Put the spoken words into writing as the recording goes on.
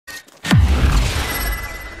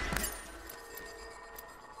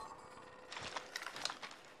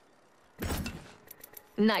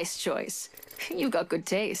Nice choice. You got good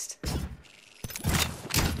taste.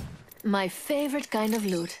 My favorite kind of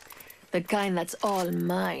loot. The kind that's all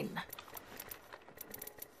mine.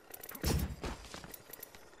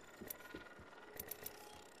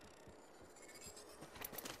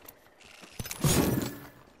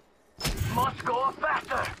 Must go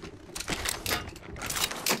faster!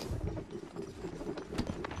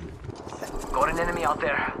 Got an enemy out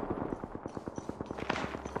there.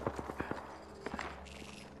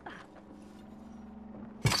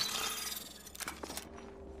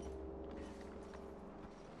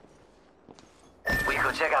 We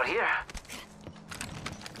could check out here.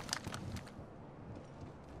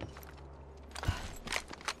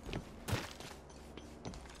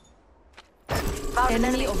 Found an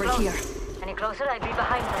Enemy over close. here. Any closer, I'd be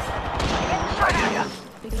behind them. Getting shot at.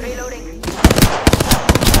 Reloading.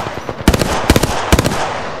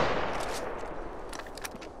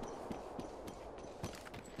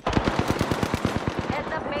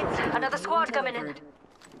 Heads up, mates. Another squad coming in.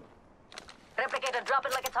 Replicator, drop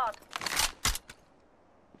it like it's hot.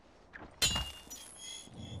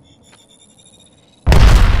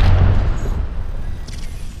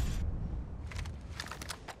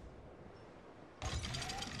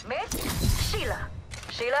 Mates?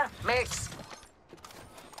 Sheila, mates.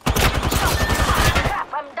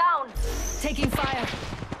 Crap, I'm down. Taking fire.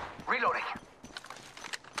 Reloading.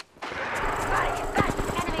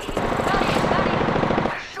 Enemy here. Got it.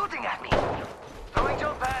 They're shooting at me. Throwing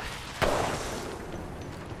jump pad.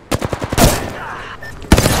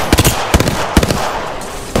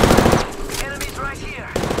 Enemies right here.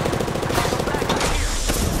 Back right here.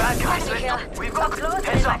 Bad guys, Enemy listen. here. We've got Up close,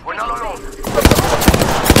 heads and up. We're not I'm alone. pretty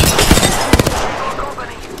We've got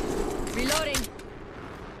company. Reloading.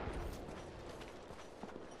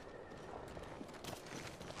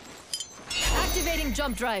 Activating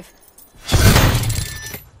jump drive.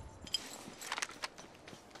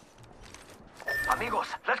 Amigos,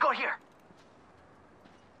 let's go here.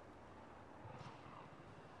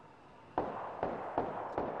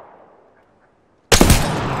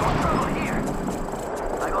 Trouble here.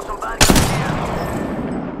 I got some bad guys here.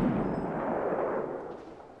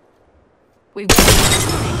 We've got...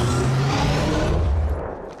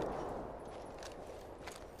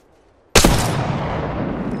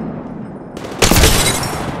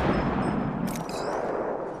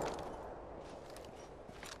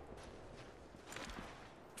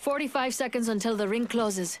 45 seconds until the ring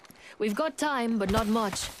closes. We've got time, but not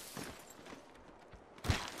much.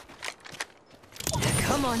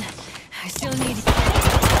 Come on. I still need...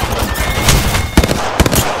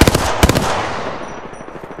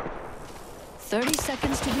 30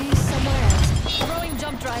 seconds to be somewhere else. Throwing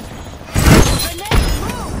jump drive. Grenade,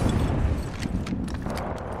 throw!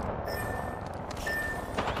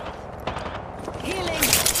 Healing.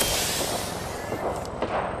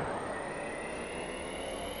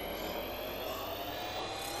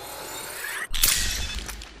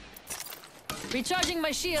 Recharging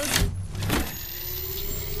my shield.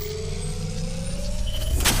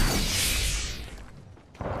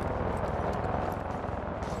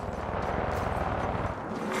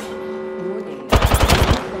 Warning.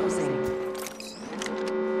 Closing.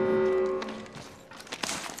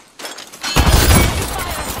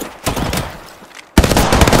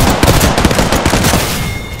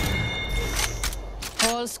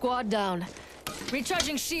 Whole squad down.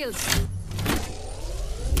 Recharging shields.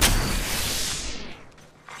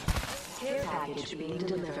 Care package being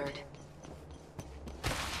delivered.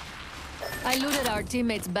 I looted our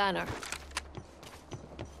teammate's banner.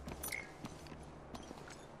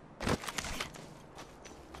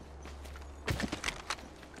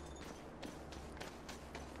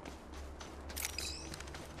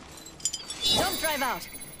 Jump drive out.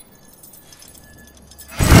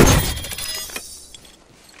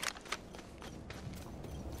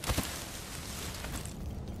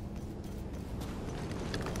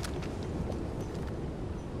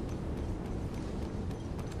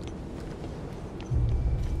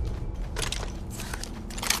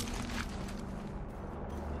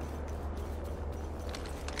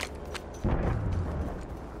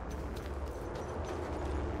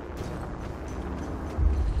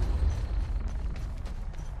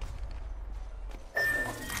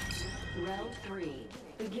 Round 3.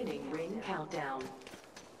 Beginning ring countdown.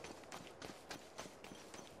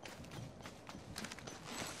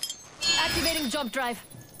 Activating jump drive.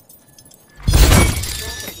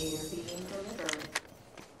 Replicator being delivered.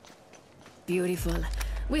 Beautiful.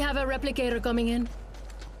 We have a replicator coming in.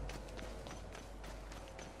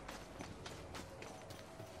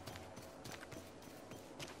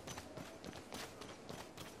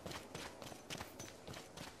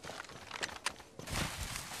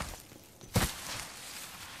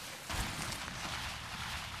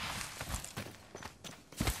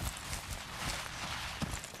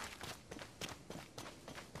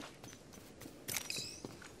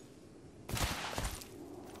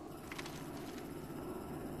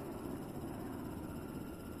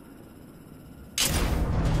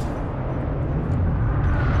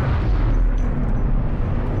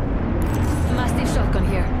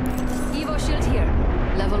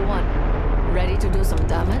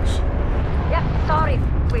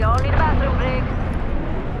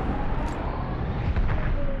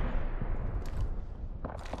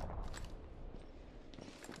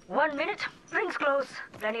 minute. Ring's close.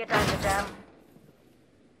 Plenty of time to jam.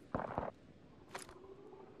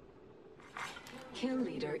 Kill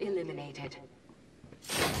leader eliminated.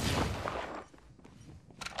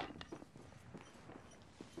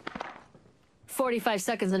 "45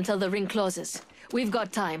 seconds until the ring closes. We've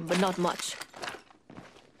got time, but not much."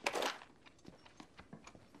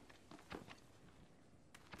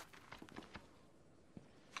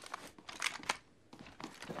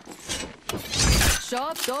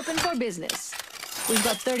 Shop's open for business. We've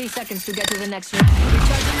got 30 seconds to get to the next ring.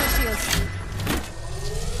 Recharging my shields.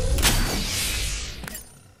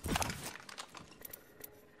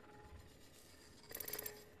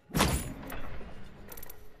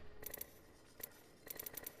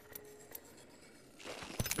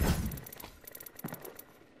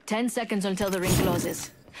 "10 seconds until the ring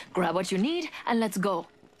closes. Grab what you need and let's go."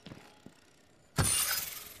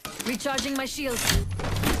 Recharging my shields.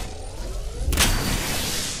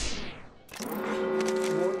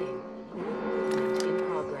 Warning. Movement in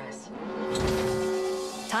progress.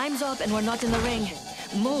 Time's up and we're not in the ring.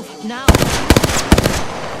 Move, now!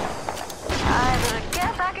 Either a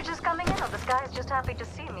care package is coming in or this guy is just happy to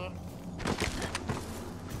see me.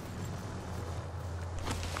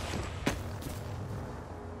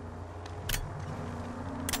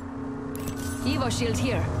 Evo shield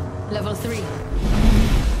here. Level 3.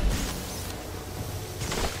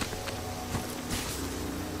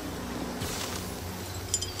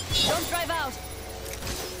 Don't drive out!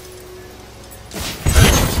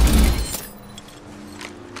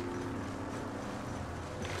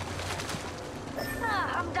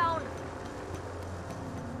 I'm down.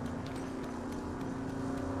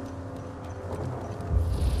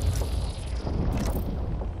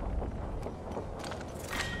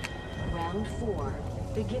 Round 4.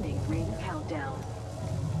 Beginning ring countdown.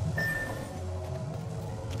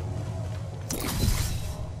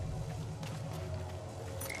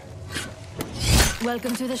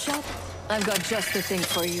 Welcome to the shop. I've got just the thing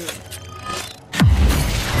for you.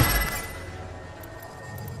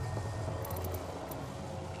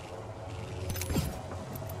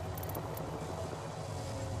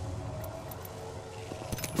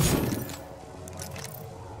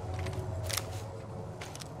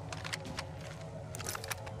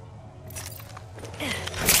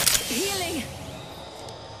 Healing!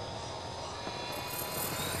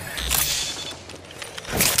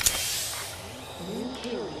 New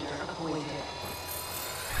kill leader appointed.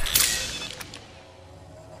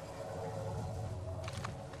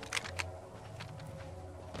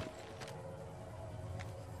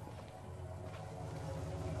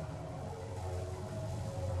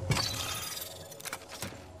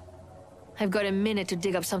 I've got a minute to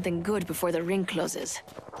dig up something good before the ring closes.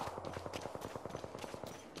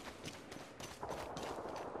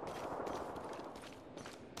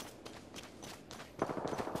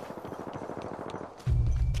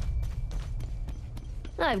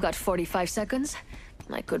 I've got 45 seconds.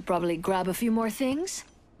 I could probably grab a few more things.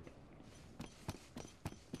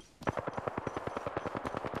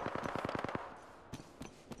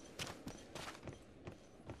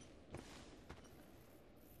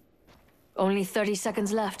 Only 30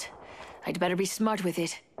 seconds left. I'd better be smart with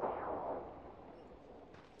it.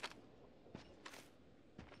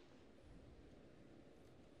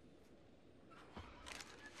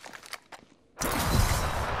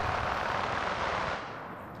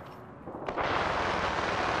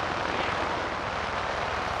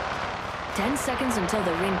 "10 seconds until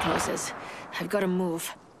the ring closes. I've got to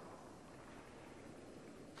move."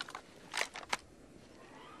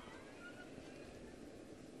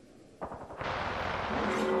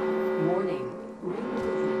 Warning. Ring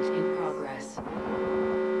movement in progress.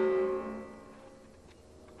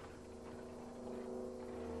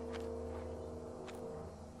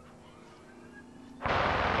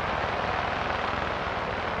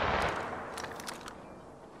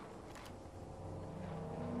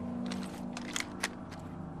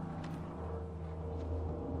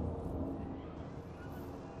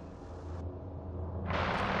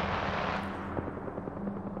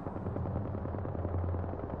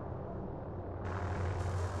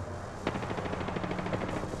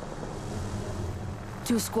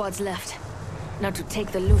 Two squads left. Now to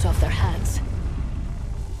take the loot off their hands.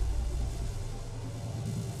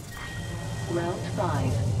 Round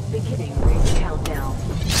 5. Beginning ring countdown.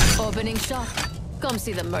 Opening shop. Come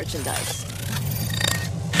see the merchandise.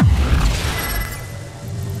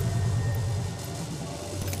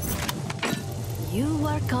 You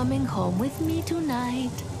are coming home with me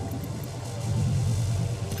tonight.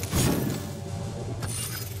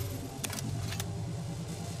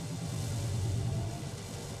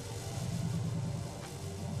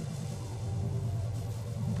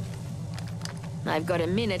 I've got a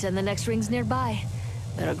minute and the next ring's nearby.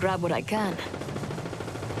 Better grab what I can.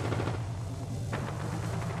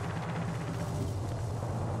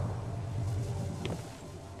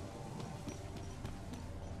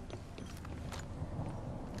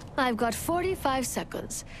 I've got 45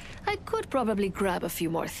 seconds. I could probably grab a few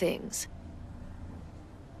more things.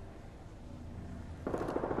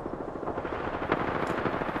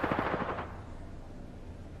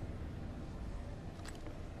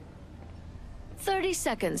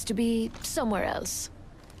 Seconds to be somewhere else.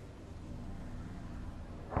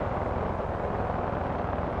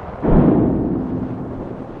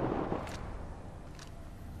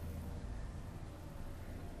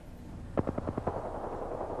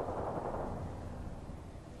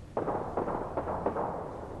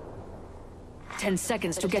 Ten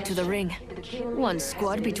seconds to get to the ring. One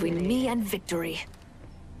squad between me and victory.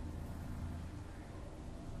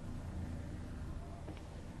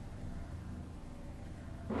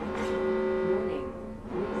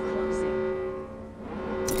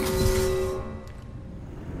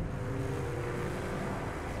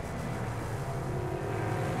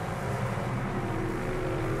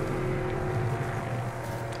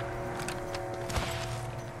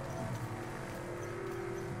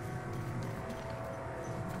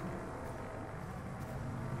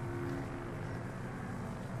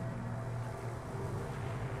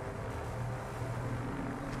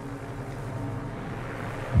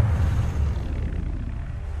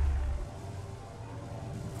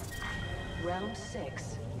 Round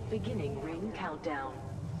 6, beginning ring countdown.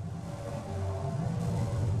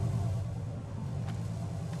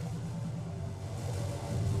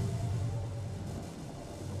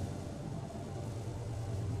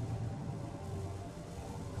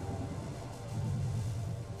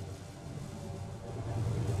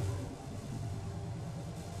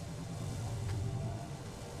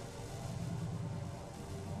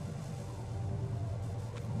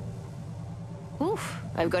 Oof,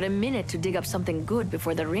 I've got a minute to dig up something good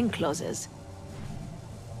before the ring closes.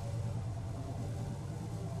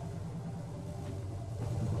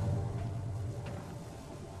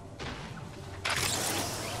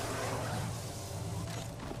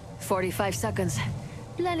 "45 seconds.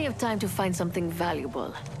 Plenty of time to find something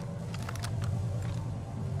valuable.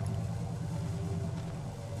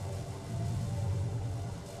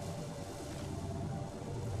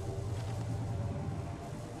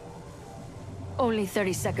 Only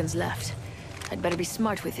 30 seconds left. I'd better be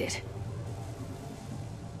smart with it.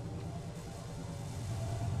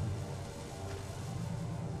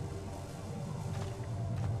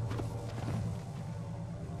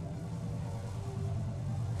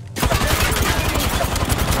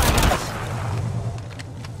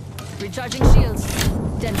 Recharging shields.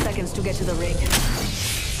 10 seconds to get to the ring.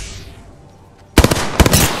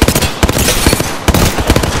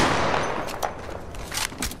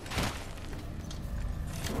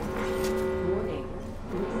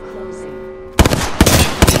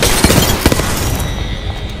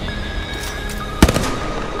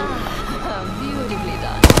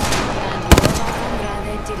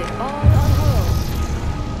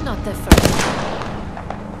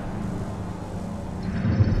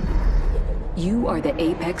 You are the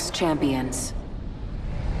Apex Champions.